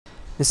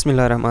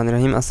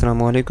बिस्मिल्लाहिर्रहमानिर्रहीम।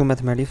 अस्सलाम वालेकुम।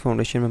 मैथमेटिक्स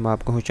फाउंडेशन में मैं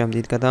आपको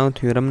खुशामदीद करता हूँ।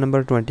 थ्योरम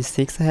नंबर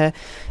 26 है,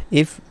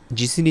 if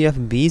GCD of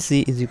B C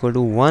is equal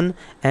to 1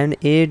 and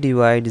A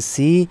divide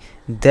C,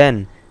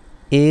 then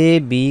A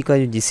B का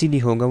जो जीसीडी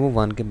होगा वो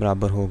 1 के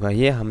बराबर होगा।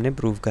 ये हमने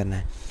प्रूव करना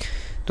है।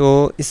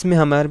 तो इसमें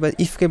हमारे पास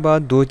इफ़ के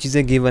बाद दो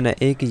चीज़ें गिवन है,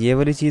 एक ये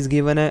वाली चीज़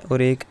गिवन है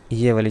और एक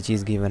ये वाली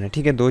चीज़ गिवन है।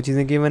 ठीक है, दो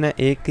चीज़ें गिवन है।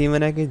 एक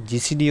गिवन है कि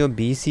जीसीडी और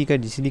बी सी का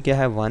जीसीडी क्या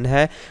है 1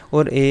 है,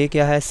 और ए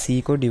क्या है सी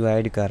को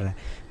डिवाइड कर रहा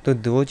है। तो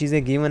दो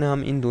चीज़ें गिवन है,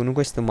 हम इन दोनों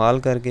को इस्तेमाल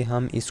करके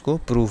हम इसको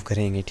प्रूव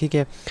करेंगे। ठीक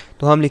है,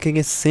 तो हम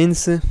लिखेंगे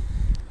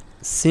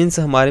सिंस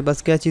हमारे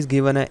पास क्या चीज़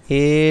गिवन है,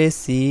 ए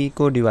सी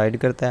को डिवाइड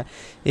करता है,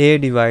 ए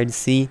डिवाइड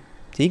सी।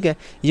 ठीक है,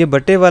 ये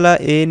बटे वाला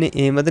ए ने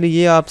ए मतलब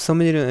ये आप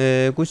समझ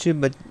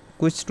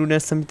कुछ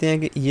स्टूडेंट्स समझते हैं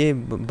कि ये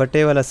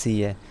बटे वाला सी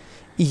है,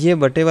 ये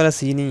बटे वाला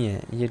सी नहीं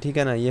है ये। ठीक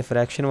है ना, ये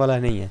फ्रैक्शन वाला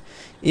नहीं है।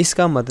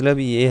 इसका मतलब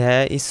ये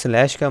है, इस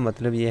स्लैश का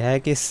मतलब ये है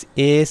कि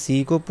ए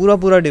सी को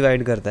पूरा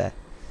डिवाइड करता है।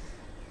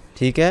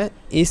 ठीक है,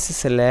 इस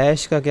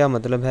स्लैश का क्या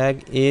मतलब है,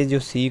 ए जो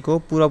सी को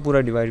पूरा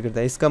डिवाइड करता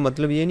है। इसका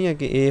मतलब ये नहीं है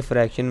कि ए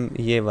फ्रैक्शन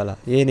ये वाला,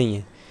 ये नहीं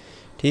है।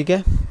 ठीक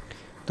है,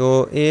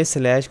 तो ए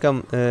स्लैश का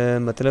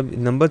मतलब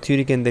नंबर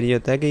थ्योरी के अंदर ये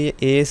होता है कि ये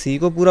ए सी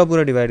को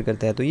पूरा डिवाइड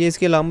करता है, तो ये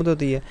इसकी अलामत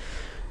होती है।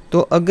 तो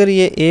अगर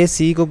ये ए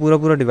सी को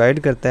पूरा डिवाइड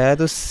करता है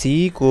तो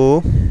सी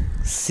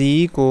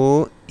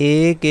को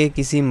ए के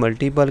किसी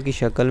मल्टीपल की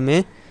शक्ल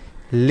में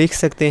लिख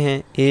सकते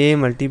हैं, ए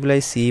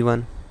मल्टीप्लाई सी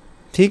वन।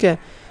 ठीक है,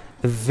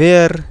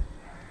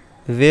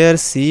 वेयर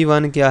सी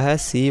वन क्या है,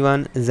 सी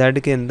वन जेड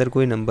के अंदर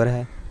कोई नंबर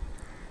है।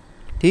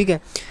 ठीक है,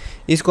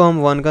 इसको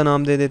हम 1 का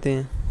नाम दे देते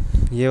हैं,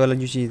 ये वाला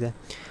जो चीज़ है।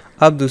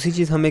 अब दूसरी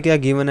चीज़ हमें क्या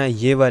गिवन है,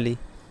 ये वाली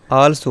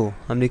आल्सो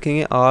हम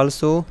लिखेंगे,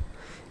 आल्सो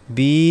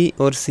बी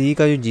और सी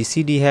का जो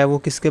जीसीडी है वो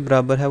किसके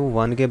बराबर है, वो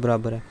 1 के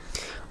बराबर है।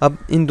 अब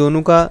इन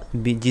दोनों का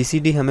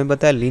जीसीडी हमें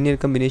पता है, लीनियर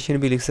कम्बिनेशन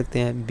भी लिख सकते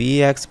हैं, B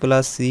x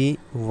plus C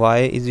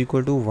Y is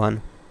equal to 1।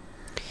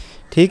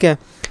 ठीक है,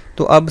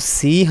 तो अब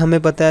सी हमें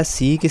पता है,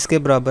 सी किसके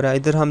बराबर है,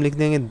 इधर हम लिख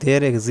देंगे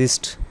there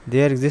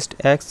exist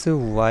x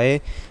Y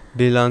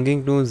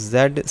belonging to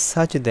Z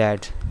such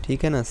that.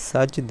 ठीक है ना,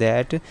 सच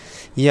दैट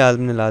ये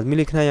आपने लाजमी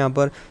लिखना है, यहाँ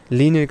पर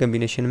लीनियर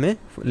कम्बिनेशन में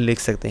लिख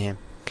सकते हैं।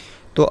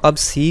 तो अब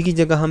सी की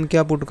जगह हम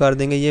क्या पुट कर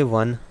देंगे, ये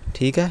 1।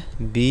 ठीक है,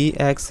 बी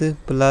एक्स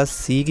प्लस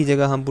सी की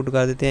जगह हम पुट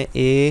कर देते हैं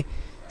ए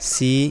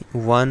सी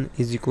 1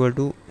 इज इक्वल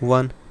टू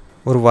 1,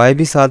 और वाई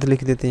भी साथ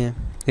लिख देते हैं,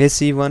 ए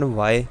सी 1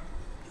 वाई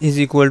इज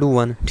इक्वल टू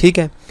 1। ठीक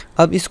है,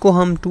 अब इसको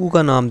हम 2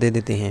 का नाम दे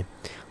देते हैं।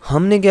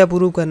 हमने क्या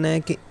प्रूव करना है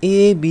कि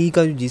ए बी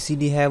का जो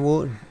जीसीडी है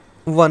वो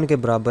 1 के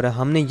बराबर है,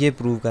 हमने ये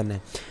प्रूव करना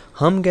है।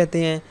 हम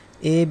कहते हैं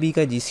ए बी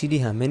का जीसीडी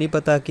हमें नहीं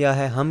पता क्या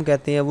है, हम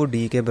कहते हैं वो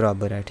डी के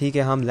बराबर है। ठीक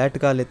है, हम लेट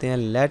का लेते हैं,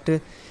 लेट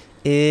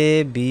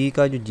ए बी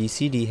का जो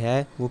जीसीडी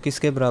है वो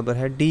किसके बराबर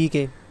है, डी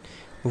के।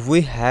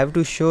 We have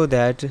to show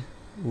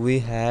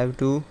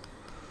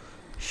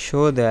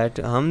that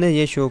हमने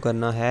ये शो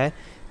करना है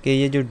कि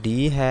ये जो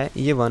डी है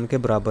ये 1 के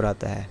बराबर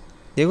आता है।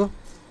 देखो,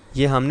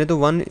 ये हमने तो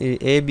 1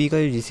 ए बी का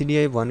जो जीसीडी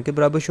है 1 के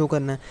बराबर शो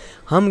करना है।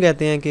 हम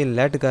कहते हैं कि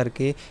लेट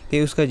करके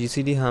कि उसका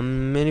जीसीडी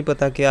हमें नहीं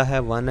पता क्या है,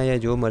 1 है या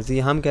जो मर्ज़ी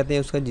है, हम कहते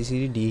हैं उसका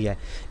जीसीडी डी है।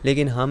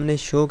 लेकिन हमने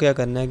शो क्या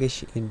करना है कि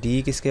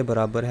डी किसके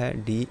बराबर है,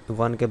 डी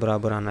 1 के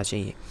बराबर आना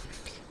चाहिए।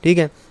 ठीक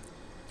है,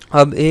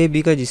 अब ए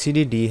बी का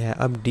जीसीडी डी है,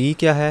 अब डी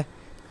क्या है,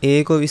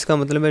 ए को, इसका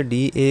मतलब है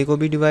डी ए को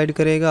भी डिवाइड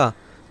करेगा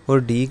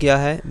और डी क्या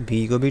है,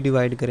 बी को भी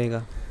डिवाइड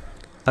करेगा।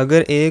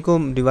 अगर ए को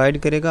डिवाइड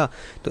करेगा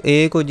तो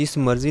ए को जिस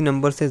मर्ज़ी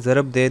नंबर से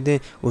ज़रब दे दें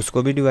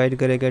उसको भी डिवाइड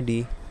करेगा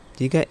डी।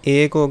 ठीक है,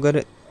 ए को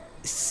अगर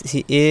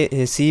सी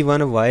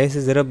 1 वाई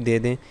से ज़रब दे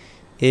दें,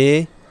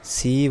 ए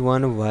सी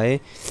 1 वाई,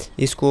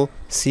 इसको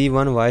सी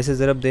 1 वाई से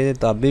ज़रब दे दें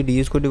तब भी डी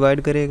उसको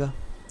डिवाइड करेगा।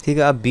 ठीक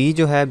है, अब बी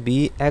जो है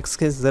बी एक्स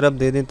के ज़रब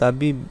दे दें तब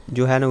भी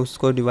जो है ना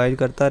उसको डिवाइड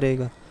करता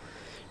रहेगा।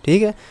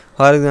 ठीक है,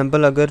 फॉर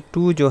एग्ज़ाम्पल अगर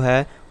 2 जो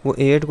है वो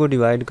 8 को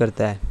डिवाइड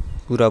करता है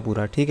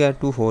पूरा। ठीक है,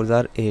 2 4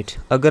 ज़ार 8,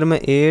 अगर मैं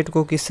 8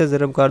 को किससे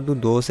ज़रब कर दूँ,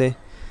 2 से,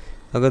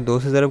 अगर 2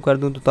 से ज़रब कर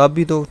दूँ तो तब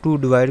भी तो 2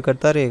 डिवाइड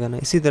करता रहेगा ना।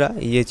 इसी तरह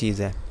ये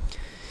चीज़ है।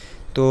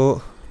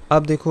 तो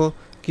अब देखो,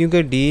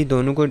 क्योंकि डी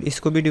दोनों को,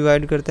 इसको भी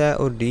डिवाइड करता है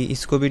और डी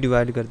इसको भी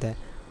डिवाइड करता है,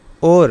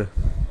 और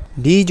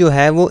डी जो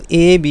है वो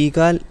ए बी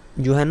का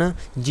जो है ना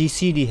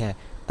जीसीडी है।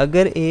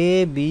 अगर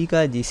ए बी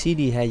का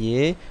जीसीडी है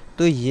ये,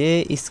 तो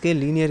ये इसके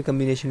लीनियर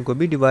कम्बिनेशन को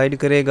भी डिवाइड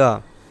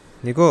करेगा।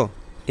 देखो,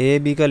 ए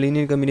बी का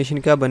लीनियर कम्बिनेशन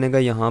क्या बनेगा,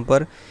 यहाँ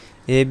पर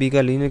ए बी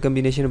का लीनियर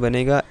कम्बिनेशन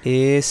बनेगा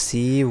ए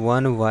सी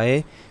 1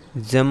 वाई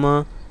जमा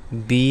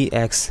बी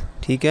एक्स।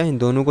 ठीक है, इन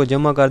दोनों को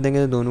जमा कर देंगे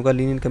तो दोनों का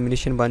लीनियर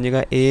कम्बिनेशन बन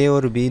जाएगा, ए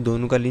और बी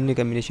दोनों का लीनियर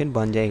कम्बिनेशन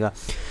बन जाएगा।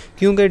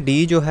 क्योंकि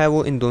डी जो है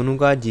वो इन दोनों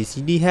का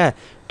जीसीडी है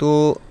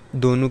तो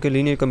दोनों के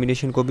लीनियर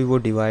कम्बिनेशन को भी वो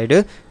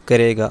डिवाइड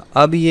करेगा।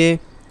 अब ये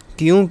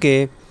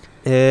क्योंकि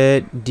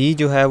डी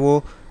जो है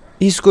वो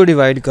इसको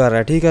डिवाइड कर रहा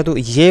है, ठीक है, तो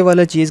ये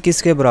वाला चीज़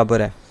किसके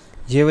बराबर है,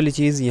 ये वाली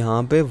चीज़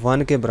यहाँ पे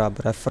 1 के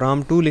बराबर है।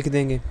 फ्राम 2 लिख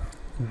देंगे,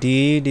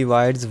 डी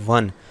डिवाइड्स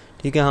 1।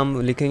 ठीक है, हम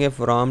लिखेंगे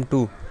फ्राम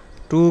 2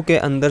 2 के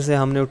अंदर से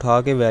हमने उठा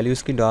के वैल्यू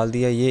इसकी डाल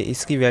दिया, ये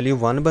इसकी वैल्यू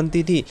 1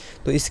 बनती थी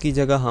तो इसकी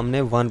जगह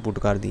हमने 1 पुट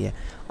कर दिया।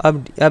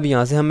 अब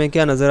यहाँ से हमें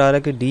क्या नज़र आ रहा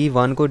है कि डी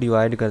 1 को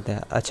डिवाइड करता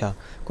है। अच्छा,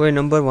 कोई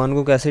नंबर 1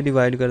 को कैसे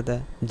डिवाइड करता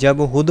है? जब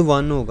वो खुद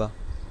 1 होगा,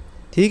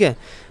 ठीक है।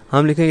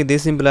 हम लिखेंगे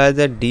दिस इम्प्लाइज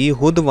दैट डी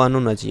खुद 1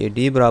 होना चाहिए,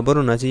 डी बराबर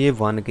होना चाहिए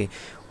 1 के,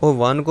 और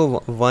 1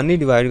 को 1 ही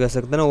डिवाइड कर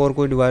सकता है ना, और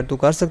कोई डिवाइड तो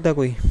कर सकता है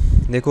कोई?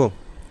 देखो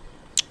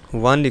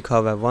 1 लिखा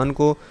हुआ है, 1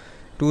 को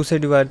 2 से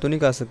डिवाइड तो नहीं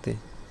कर सकते,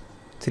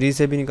 3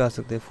 से भी नहीं कर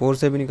सकते, 4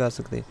 से भी नहीं कर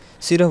सकते,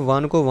 सिर्फ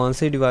 1 को 1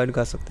 से डिवाइड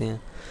कर सकते हैं।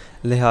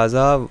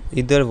 लिहाजा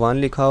इधर 1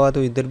 लिखा हुआ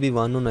तो इधर भी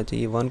 1 होना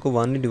चाहिए, 1 को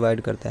 1 ही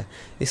डिवाइड करता है।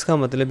 इसका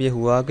मतलब ये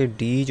हुआ कि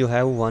डी जो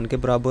है वो 1 के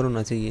बराबर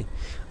होना चाहिए।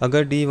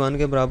 अगर डी 1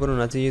 के बराबर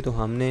होना चाहिए तो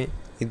हमने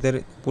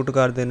इधर पुट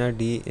कर देना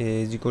डी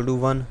इज इक्वल टू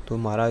 1, तो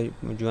हमारा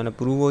जो है ना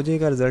प्रूव हो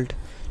जाएगा रिज़ल्ट,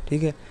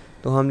 ठीक है।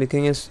 तो हम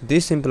लिखेंगे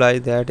this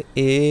implies that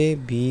A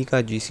B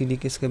का जीसीडी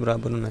किसके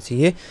बराबर होना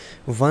चाहिए?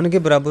 1 के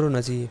बराबर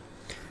होना चाहिए।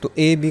 तो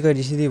ए बी का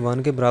जीसीडी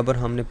 1 के बराबर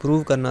हमने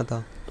प्रूव करना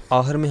था।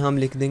 आखिर में हम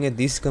लिख देंगे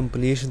this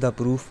completes the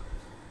proof,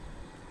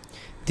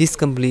 this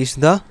completes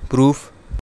the proof.